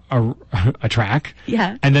 a track.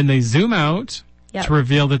 Yeah. And then they zoom out to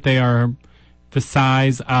reveal that they are the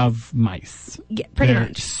size of mice. Yeah, pretty they're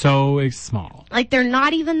much. So small. Like, they're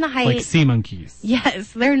not even the height. Like sea monkeys.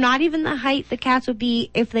 Yes, they're not even the height the cats would be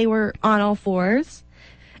if they were on all fours.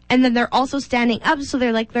 And then they're also standing up, so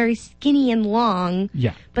they're like very skinny and long.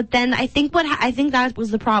 Yeah. But then I think that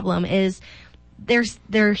was the problem is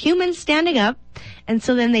they're humans standing up, and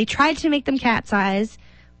so then they tried to make them cat size,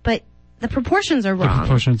 but the proportions are The wrong.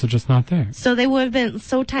 proportions are just not there. So they would have been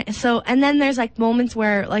so tiny. So, and then there's like moments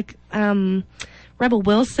where like, Rebel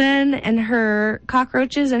Wilson and her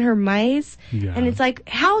cockroaches and her mice. Yeah. And it's like,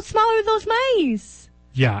 how small are those mice?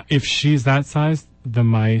 Yeah, if she's that size, the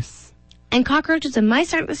mice. And cockroaches and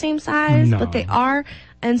mice aren't the same size, No. but they are.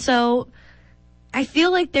 And so I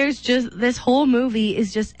feel like there's just, this whole movie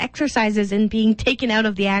is just exercises in being taken out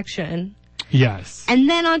of the action. Yes. And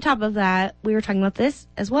then on top of that, we were talking about this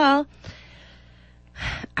as well.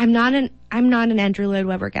 I'm not an Andrew Lloyd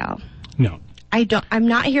Webber gal. No. I'm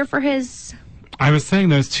not here for his. I was saying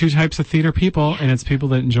there's two types of theater people, and it's people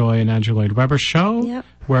that enjoy an Andrew Lloyd Webber show, Yep.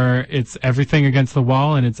 where it's everything against the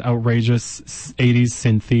wall and it's outrageous 80s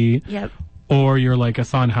synthy, Yep. or you're like a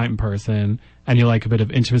Sondheim person and you like a bit of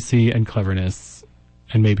intimacy and cleverness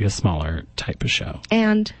and maybe a smaller type of show.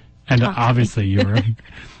 And And talking. obviously you're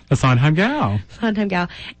a Sondheim gal. Sondheim gal.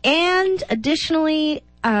 And additionally,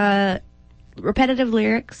 repetitive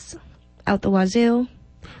lyrics out the wazoo.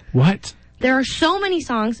 What? There are so many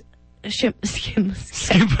songs.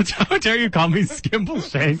 How dare you call me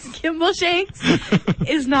Skimbleshanks? Kimball Shanks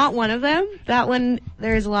is not one of them. That one,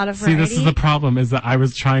 there is a lot of See, variety. this is the problem, is that I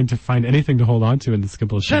was trying to find anything to hold on to in the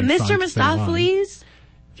Skimbleshanks But Mr. song to stay long. Mistopheles,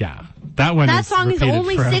 Yeah. That one that is song is repeated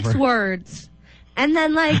only forever. 6 words. And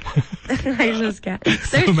then, like, I just can't.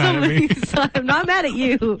 There's mad at me. so I'm not mad at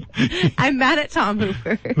you. I'm mad at Tom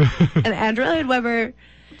Hooper and Andrew Lloyd Webber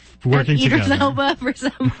Working and Idris together. Elba for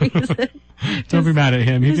some reason. Don't be mad at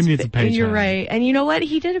him. He can need a And paycheck. you're right. And you know what?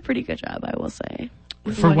 He did a pretty good job, I will say.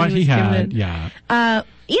 with For what he was had, given. yeah.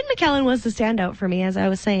 Ian McKellen was the standout for me, as I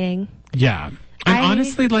was saying. Yeah. And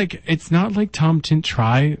honestly, like, it's not like Tom didn't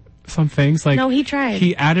try some things. Like, No, he tried.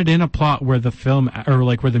 He added in a plot where the film, or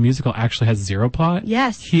like where the musical actually has 0 plot.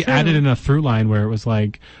 Yes, He true. added in a through line where it was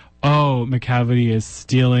like, oh, McCavity is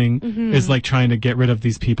stealing, Mm-hmm. is like trying to get rid of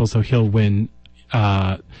these people so he'll win,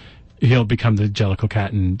 he'll become the Jellicle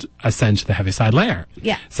Cat and ascend to the Heaviside Layer.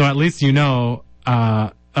 Yeah. So at least you know,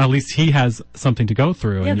 at least he has something to go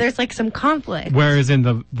through. Yeah, and there's like some conflict. whereas in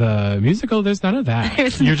the musical, there's none of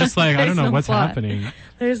that. You're just like, I don't know no what's plot. happening.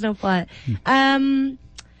 There's no plot.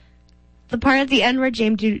 The part at the end where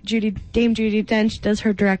Dame Judi Dench does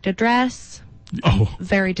her direct address, Oh,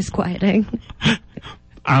 very disquieting.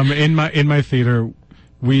 in my theater,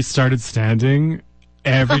 we started standing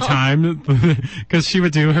every time because she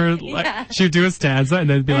would do her Yeah. she would do a stanza and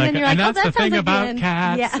then be And like, then you're and like, oh, that's that the thing sounds like about the end.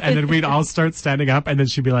 cats, Yeah. and then we'd all start standing up, and then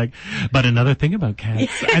she'd be like, but another thing about cats,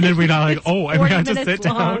 and then we'd all like, oh, and we 40 have to minutes sit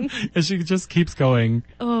long. down, and she just keeps going.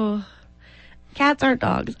 Oh, cats aren't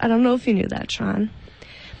dogs. I don't know if you knew that, Sean.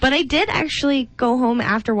 But I did actually go home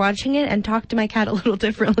after watching it and talk to my cat a little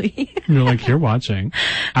differently. You're like, you're watching.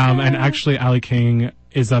 And actually, Allie King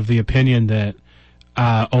is of the opinion that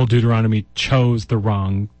Old Deuteronomy chose the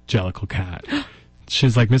wrong Jellicle cat.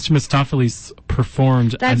 She's like, Mr. Mistopheles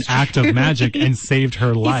performed That's an act of magic and saved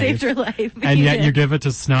her He life. saved her life. And He yet did. you give it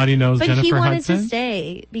to snotty nose But Jennifer he wanted Hudson? to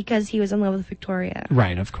stay because he was in love with Victoria.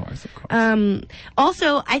 Right, of course, of course.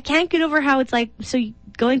 Also, I can't get over how it's like, so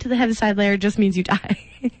going to the heaviside layer just means you die.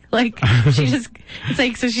 Like, it's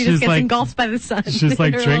like, so she She's just gets like- engulfed by the sun. She's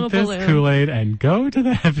like, in her drink little this balloon. Kool-Aid and go to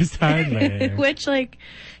the heaviside layer. Which, like,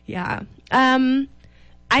 yeah.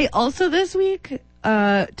 I also this week,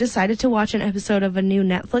 decided to watch an episode of a new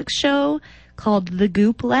Netflix show called The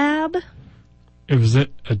Goop Lab. Was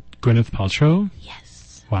it a Gwyneth Paltrow?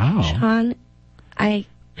 Yes. Wow. Sean,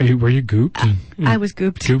 Were you gooped? I was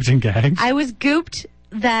gooped. Gooped and gagged? I was gooped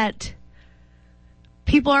that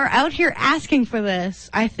people are out here asking for this,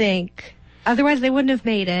 I think. Otherwise, they wouldn't have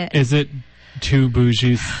made it. Is it too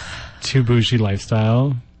bougie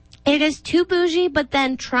lifestyle? It is too bougie, but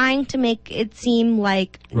then trying to make it seem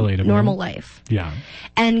like Relatable. normal life. Yeah.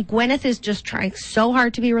 And Gwyneth is just trying so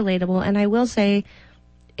hard to be relatable, and I will say,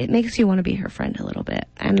 it makes you want to be her friend a little bit.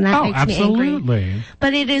 And that makes me angry. absolutely.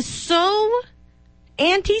 But it is so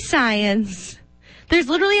anti-science. There's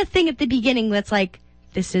literally a thing at the beginning that's like,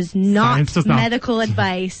 this is not Science does not- medical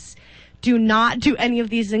advice. Do not do any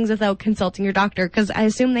of these things without consulting your doctor, because I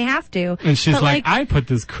assume they have to. And she's But, like, I put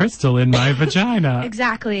this crystal in my vagina.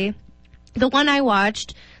 Exactly. The one I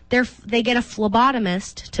watched, they get a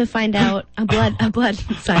phlebotomist to find out a blood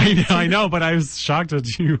science. I know, but I was shocked at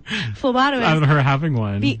you, Phlebotomist at her having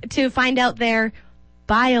one. to find out their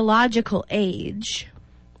biological age,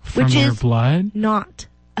 From which her is blood? not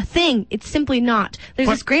a thing. It's simply not. There's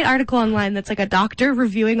But- this great article online that's like a doctor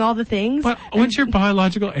reviewing all the things. But what's your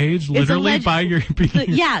biological age? Literally alleged- by your being...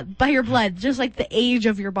 Yeah, by your blood, just like the age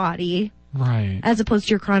of your body, Right. as opposed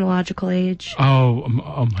to your chronological age. Oh,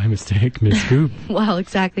 my mistake, Miss Goop. Well,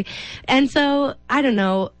 exactly. And so, I don't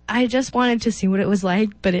know, I just wanted to see what it was like,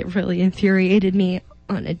 but it really infuriated me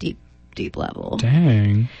on a deep, deep level.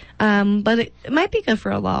 Dang. But it might be good for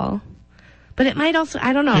a lull. But it might also,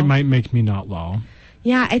 I don't know. It might make me not lol.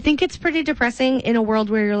 Yeah, I think it's pretty depressing in a world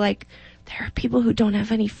where you're like, there are people who don't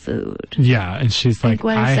have any food. Yeah, and she's like,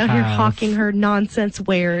 Gwen's out here hawking her nonsense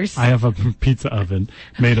wares. I have a pizza oven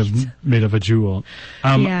made of a jewel.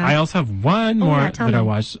 Yeah. I also have one more yeah, tell that I me.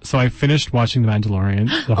 watched. So I finished watching The Mandalorian,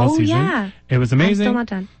 the whole Oh, season. yeah. It was I'm amazing. still not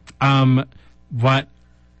done.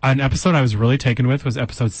 An episode I was really taken with was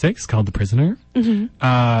episode 6 called The Prisoner,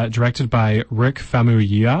 directed by Rick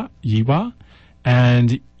Famuyiwa,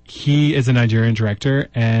 and he is a Nigerian director,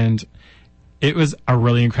 and it was a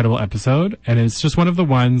really incredible episode, and it's just one of the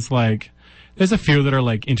ones, like, there's a few that are,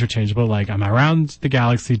 like, interchangeable, like, I'm around the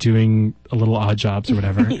galaxy doing a little odd jobs or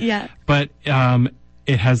whatever. Yeah. But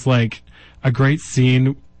it has, like, a great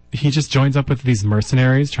scene. He just joins up with these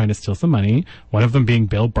mercenaries trying to steal some money, one of them being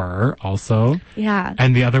Bill Burr, also. Yeah.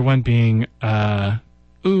 And the other one being,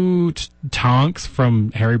 Tonks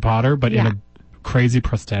from Harry Potter, but in Yeah. a crazy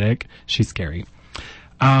prosthetic. She's scary.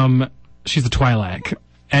 She's a Twi'lek.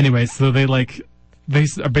 Anyway, so they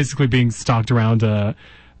are basically being stalked around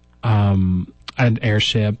an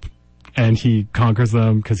airship, and he conquers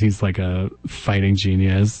them because he's like a fighting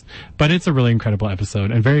genius. But it's a really incredible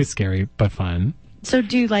episode and very scary, but fun. So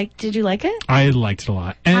did you like it? I liked it a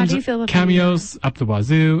lot. And How do you feel about cameos up the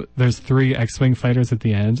wazoo. There's 3 X-Wing fighters at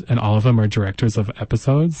the end, and all of them are directors of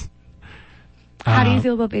episodes. How do you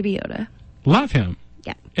feel about Baby Yoda? Love him.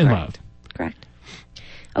 Yeah. In correct. love. Correct.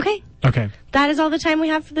 Okay. Okay. That is all the time we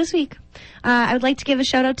have for this week. I would like to give a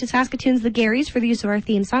shout out to Saskatoon's The Garys for the use of our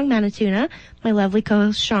theme song, Manituna, my lovely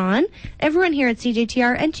co-host Sean, everyone here at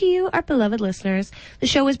CJTR, and to you, our beloved listeners. The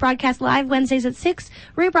show is broadcast live Wednesdays at 6,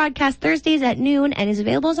 rebroadcast Thursdays at noon, and is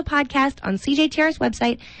available as a podcast on CJTR's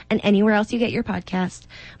website and anywhere else you get your podcast.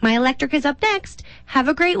 My Electric is up next. Have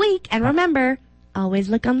a great week, and remember, always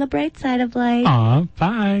look on the bright side of life. Aw,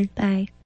 bye. Bye.